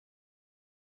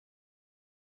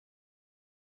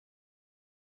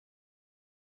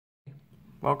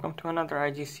Welcome to another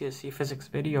IGCSE physics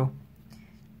video.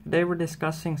 Today we're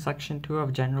discussing section 2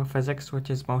 of general physics,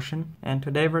 which is motion, and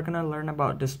today we're going to learn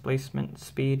about displacement,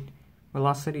 speed,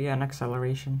 velocity, and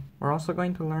acceleration. We're also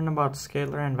going to learn about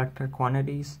scalar and vector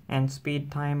quantities, and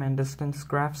speed, time, and distance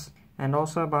graphs, and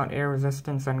also about air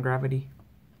resistance and gravity.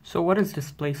 So what is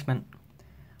displacement?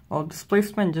 Well,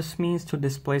 displacement just means to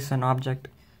displace an object.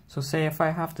 So say if I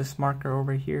have this marker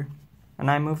over here, and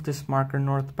I move this marker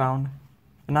northbound,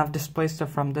 and I've displaced it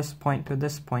from this point to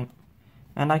this point.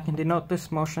 And I can denote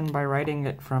this motion by writing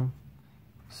it from,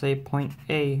 say, point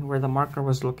A, where the marker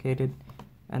was located,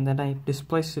 and then I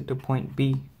displace it to point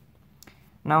B.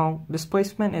 Now,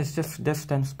 displacement is just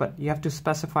distance, but you have to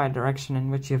specify a direction in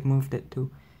which you've moved it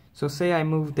to. So say I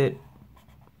moved it,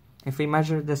 if we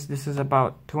measure this is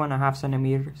about 2.5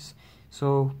 centimeters.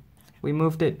 So we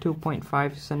moved it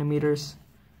 2.5 centimeters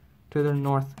to the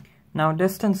north. Now,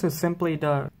 distance is simply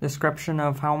the description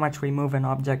of how much we move an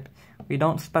object. We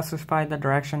don't specify the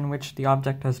direction in which the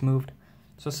object has moved.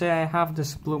 So say I have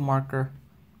this blue marker,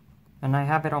 and I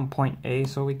have it on point A,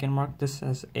 so we can mark this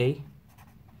as A.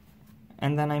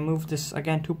 And then I move this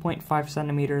again 2.5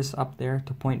 centimeters up there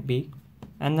to point B.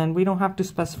 And then we don't have to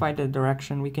specify the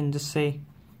direction. We can just say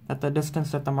that the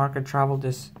distance that the marker traveled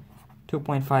is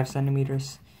 2.5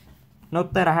 centimeters.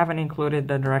 Note that I haven't included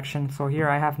the direction, so here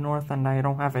I have north and I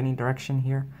don't have any direction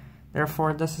here.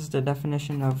 Therefore, this is the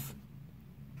definition of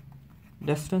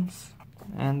distance,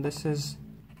 and this is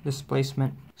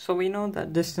displacement. So we know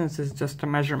that distance is just a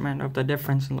measurement of the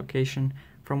difference in location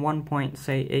from one point,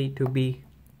 say A to B.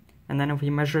 And then if we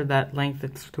measure that length,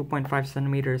 it's 2.5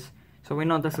 centimeters. So we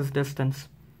know this is distance.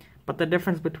 But the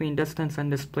difference between distance and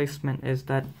displacement is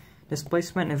that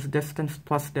displacement is distance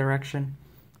plus direction.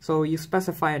 So you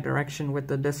specify a direction with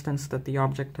the distance that the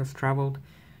object has traveled.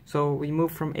 So we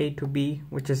move from A to B,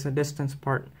 which is the distance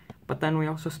part, but then we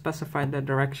also specify the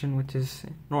direction, which is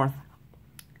north.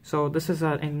 So this is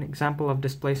an example of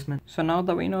displacement. So now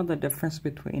that we know the difference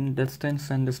between distance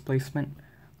and displacement,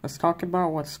 let's talk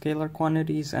about what scalar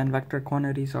quantities and vector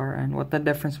quantities are and what the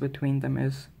difference between them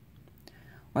is.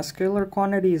 A scalar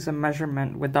quantity is a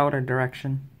measurement without a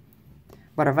direction.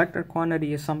 But a vector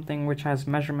quantity is something which has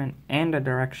measurement and a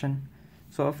direction.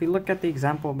 So if we look at the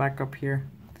example back up here,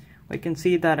 we can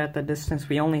see that at the distance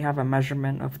we only have a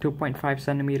measurement of 2.5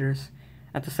 centimeters.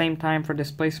 At the same time, for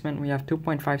displacement we have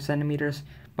 2.5 centimeters,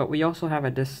 but we also have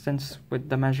a distance with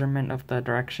the measurement of the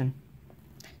direction.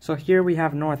 So here we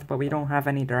have north, but we don't have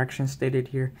any direction stated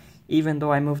here, even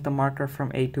though I moved the marker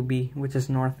from A to B, which is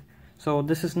north. So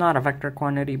this is not a vector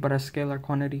quantity, but a scalar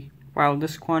quantity. While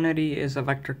this quantity is a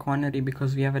vector quantity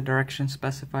because we have a direction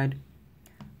specified.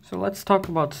 So let's talk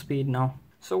about speed now.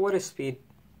 So what is speed?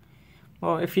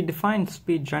 Well, if you define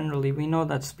speed generally, we know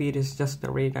that speed is just the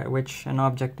rate at which an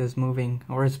object is moving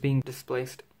or is being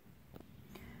displaced.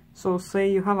 So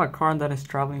say you have a car that is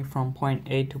traveling from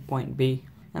point A to point B,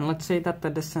 and let's say that the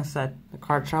distance that the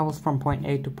car travels from point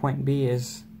A to point B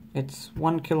it's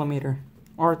 1 kilometer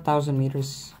or 1,000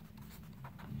 meters.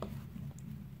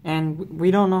 And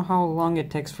we don't know how long it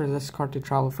takes for this car to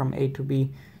travel from A to B.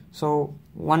 So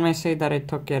one may say that it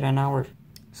took it an hour.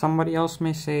 Somebody else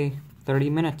may say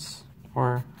 30 minutes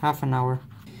or half an hour.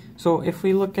 So if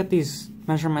we look at these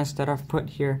measurements that I've put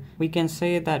here, we can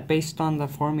say that based on the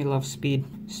formula of speed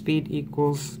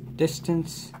equals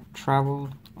distance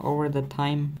traveled over the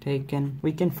time taken,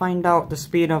 we can find out the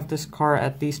speed of this car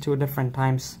at these two different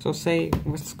times. So say,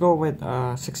 let's go with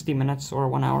 60 minutes or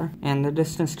 1 hour, and the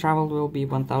distance traveled will be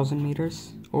 1,000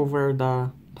 meters over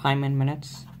the time in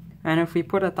minutes. And if we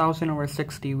put 1,000 over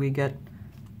 60, we get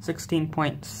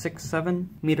 16.67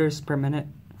 meters per minute.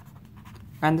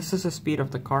 And this is the speed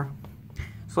of the car.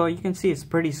 So you can see it's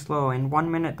pretty slow. In 1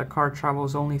 minute, the car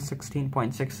travels only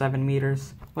 16.67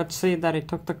 meters. Let's say that it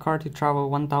took the car to travel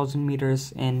 1,000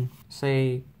 meters in,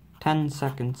 say, 10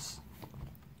 seconds,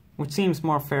 which seems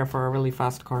more fair for a really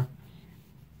fast car.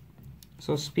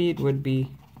 So speed would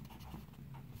be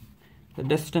the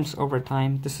distance over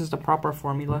time. This is the proper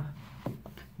formula,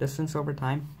 distance over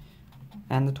time.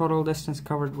 And the total distance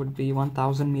covered would be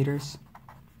 1,000 meters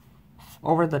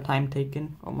over the time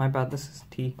taken. Oh my bad, this is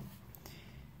T.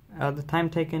 The time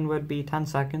taken would be 10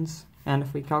 seconds. And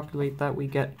if we calculate that, we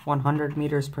get 100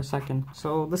 meters per second.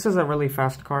 So this is a really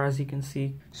fast car, as you can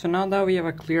see. So now that we have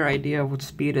a clear idea of what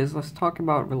speed is, let's talk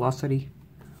about velocity.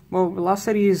 Well,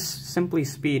 velocity is simply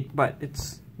speed, but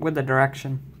it's with a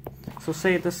direction. So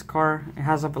say this car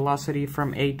has a velocity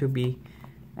from A to B,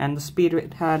 and the speed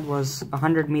it had was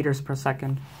 100 meters per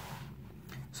second.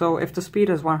 So if the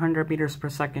speed is 100 meters per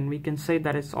second, we can say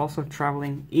that it's also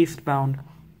traveling eastbound.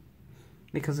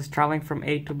 because it's traveling from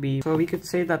A to B. So we could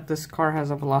say that this car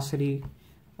has a velocity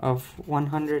of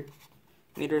 100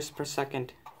 meters per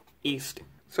second east.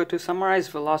 So to summarize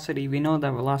velocity, we know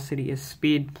that velocity is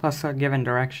speed plus a given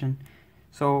direction.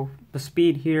 So the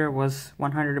speed here was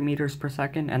 100 meters per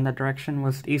second and the direction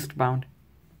was eastbound.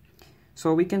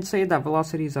 So we can say that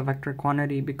velocity is a vector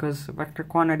quantity because a vector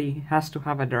quantity has to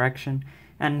have a direction,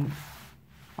 and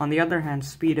on the other hand,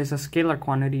 speed is a scalar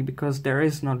quantity because there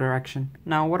is no direction.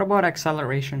 Now what about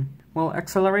acceleration? Well,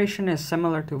 acceleration is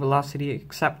similar to velocity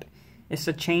except it's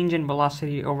a change in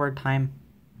velocity over time.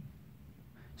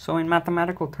 So in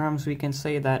mathematical terms, we can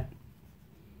say that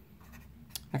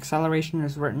acceleration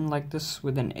is written like this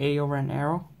with an a over an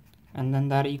arrow, and then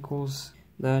that equals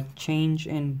the change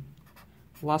in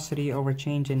velocity over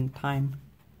change in time.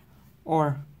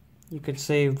 Or you could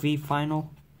say v final,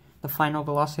 the final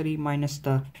velocity minus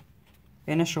the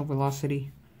initial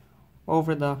velocity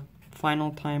over the final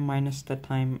time minus the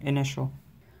time initial.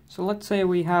 So let's say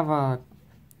we have a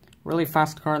really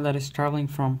fast car that is traveling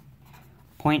from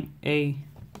point A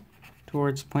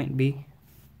towards point B.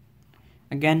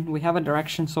 Again, we have a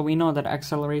direction, so we know that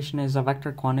acceleration is a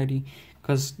vector quantity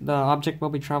because the object will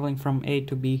be traveling from A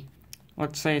to B.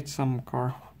 Let's say it's some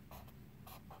car.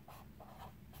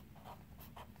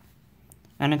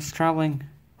 And it's traveling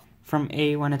from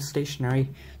A when it's stationary,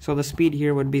 so the speed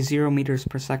here would be 0 meters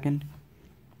per second.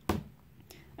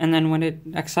 And then when it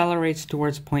accelerates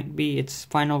towards point B, its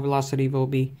final velocity will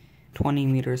be 20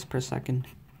 meters per second.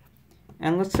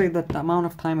 And let's say that the amount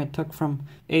of time it took from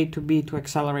A to B to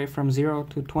accelerate from 0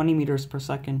 to 20 meters per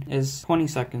second is 20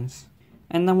 seconds.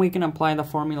 And then we can apply the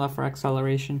formula for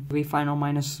acceleration. V final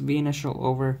minus V initial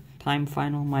over time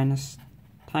final minus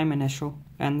time initial.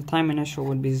 And the time initial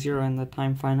would be 0 and the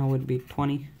time final would be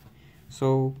 20.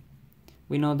 So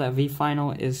we know that V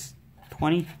final is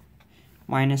 20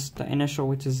 minus the initial,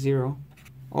 which is 0,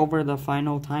 over the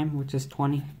final time, which is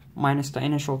 20, minus the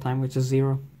initial time, which is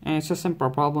 0. And it's a simple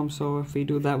problem, so if we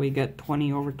do that, we get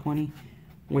 20 over 20,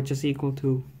 which is equal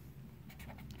to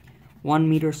 1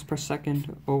 meters per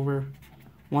second over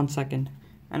 1 second.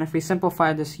 And if we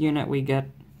simplify this unit, we get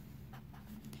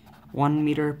 1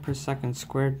 meter per second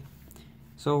squared.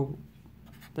 So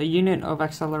the unit of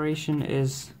acceleration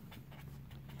is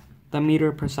the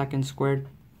meter per second squared.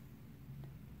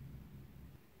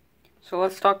 So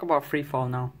let's talk about free fall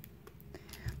now.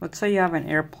 Let's say you have an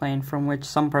airplane from which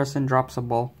some person drops a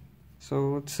ball.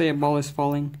 So let's say a ball is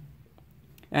falling,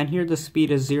 and here the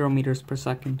speed is 0 meters per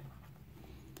second.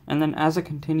 And then as it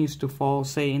continues to fall,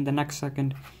 say in the next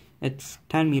second, it's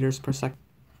 10 meters per second.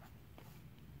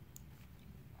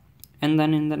 And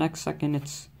then in the next second,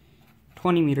 it's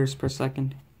 20 meters per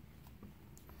second.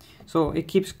 So it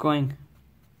keeps going.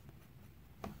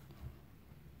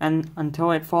 And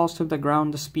until it falls to the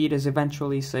ground, the speed is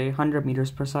eventually, say, 100 meters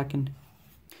per second.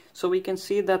 So we can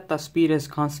see that the speed is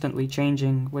constantly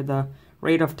changing with a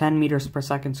rate of 10 meters per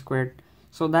second squared.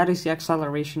 So that is the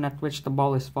acceleration at which the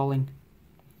ball is falling.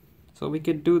 So we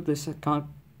could do this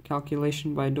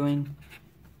calculation by doing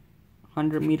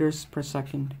 100 meters per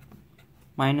second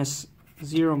minus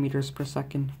 0 meters per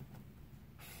second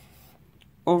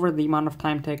over the amount of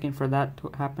time taken for that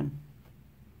to happen.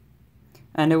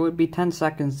 And it would be 10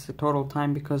 seconds the total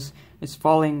time because it's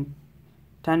falling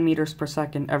 10 meters per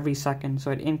second every second,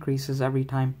 so it increases every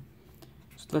time.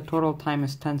 So the total time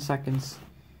is 10 seconds,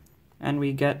 and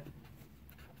we get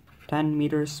 10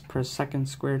 meters per second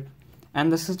squared.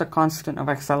 And this is the constant of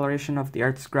acceleration of the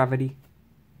Earth's gravity.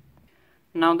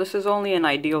 Now this is only an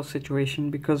ideal situation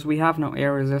because we have no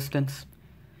air resistance.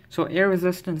 So air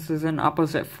resistance is an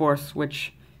opposite force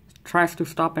which tries to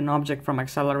stop an object from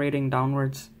accelerating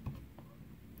downwards.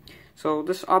 So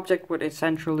this object would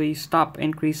essentially stop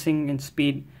increasing in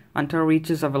speed until it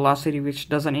reaches a velocity which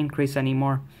doesn't increase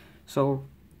anymore. So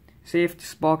say if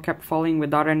this ball kept falling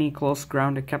without any close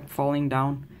ground, it kept falling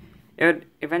down, it would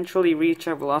eventually reach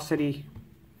a velocity,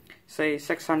 say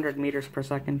 600 meters per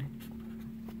second.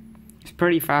 It's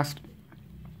pretty fast.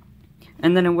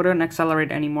 And then it wouldn't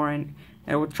accelerate anymore, and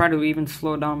it would try to even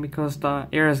slow down because the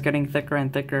air is getting thicker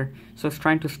and thicker. So it's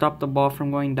trying to stop the ball from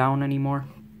going down anymore.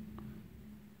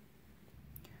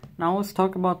 Now let's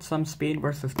talk about some speed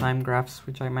versus time graphs,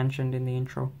 which I mentioned in the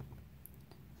intro.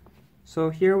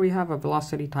 So here we have a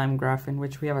velocity time graph in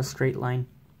which we have a straight line.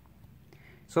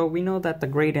 So we know that the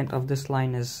gradient of this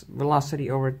line is velocity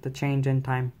over the change in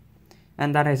time,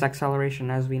 and that is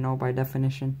acceleration, as we know by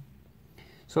definition.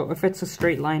 So if it's a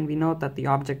straight line, we know that the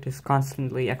object is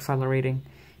constantly accelerating,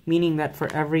 meaning that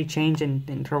for every change in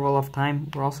the interval of time,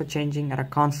 we're also changing at a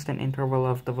constant interval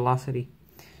of the velocity.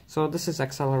 So this is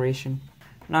acceleration.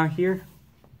 Now here,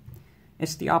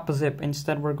 it's the opposite.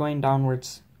 Instead, we're going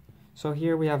downwards. So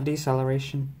here we have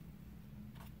deceleration.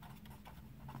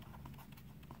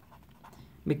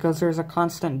 because there's a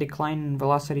constant decline in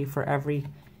velocity for every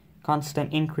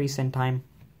constant increase in time.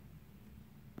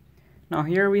 Now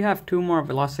here we have two more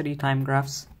velocity time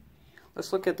graphs.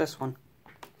 Let's look at this one.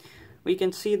 We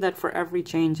can see that for every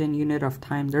change in unit of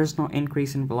time, there's no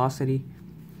increase in velocity.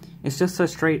 It's just a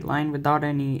straight line without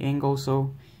any angle,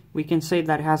 so we can say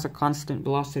that it has a constant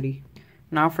velocity.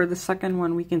 Now for the second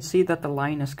one, we can see that the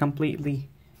line is completely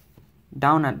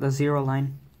down at the zero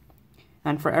line.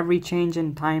 And for every change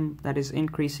in time that is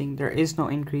increasing, there is no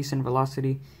increase in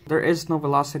velocity. There is no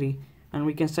velocity, and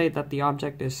we can say that the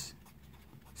object is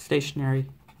stationary.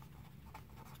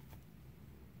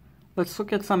 Let's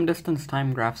look at some distance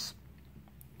time graphs.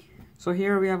 So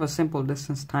here we have a simple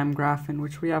distance time graph in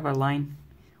which we have a line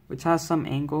which has some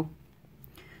angle.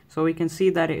 So we can see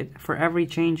that for every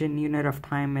change in unit of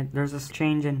time, there's a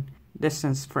change in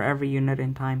distance for every unit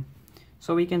in time.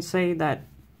 So we can say that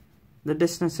the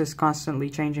distance is constantly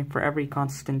changing for every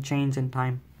constant change in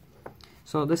time.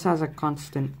 So this has a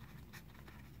constant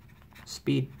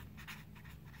speed.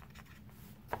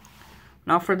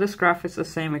 Now for this graph, it's the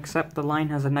same, except the line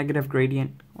has a negative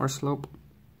gradient or slope.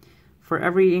 For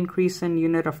every increase in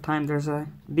unit of time, there's a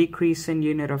decrease in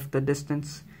unit of the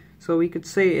distance. So we could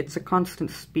say it's a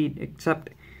constant speed, except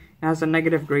it has a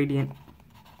negative gradient.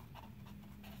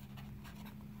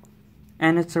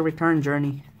 And it's a return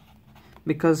journey,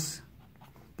 because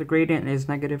the gradient is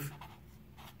negative.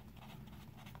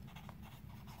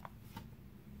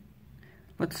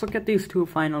 Let's look at these two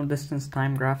final distance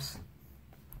time graphs.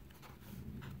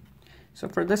 So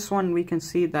for this one, we can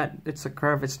see that it's a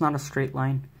curve, it's not a straight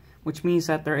line, which means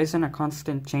that there isn't a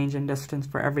constant change in distance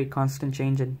for every constant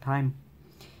change in time.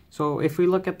 So if we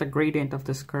look at the gradient of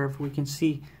this curve, we can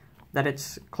see that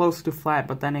it's close to flat,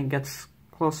 but then it gets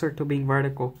closer to being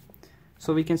vertical.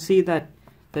 So we can see that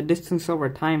the distance over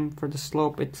time for the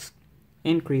slope, it's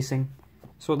increasing.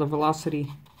 So the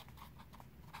velocity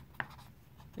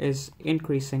is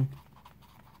increasing,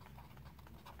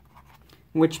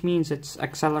 which means it's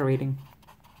accelerating.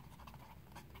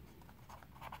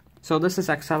 So this is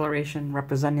acceleration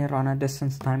represented on a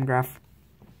distance time graph.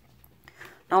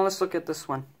 Now let's look at this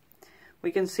one.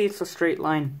 We can see it's a straight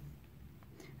line,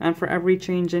 and for every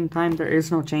change in time, there is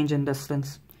no change in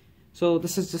distance. So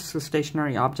this is just a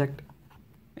stationary object.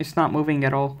 It's not moving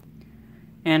at all.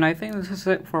 And I think this is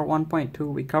it for 1.2.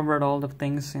 We covered all the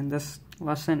things in this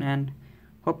lesson, and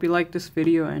hope you liked this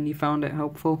video and you found it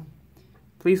helpful.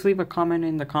 Please leave a comment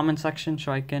in the comment section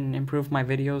so I can improve my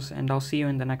videos, and I'll see you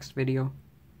in the next video.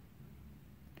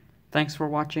 Thanks for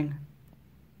watching.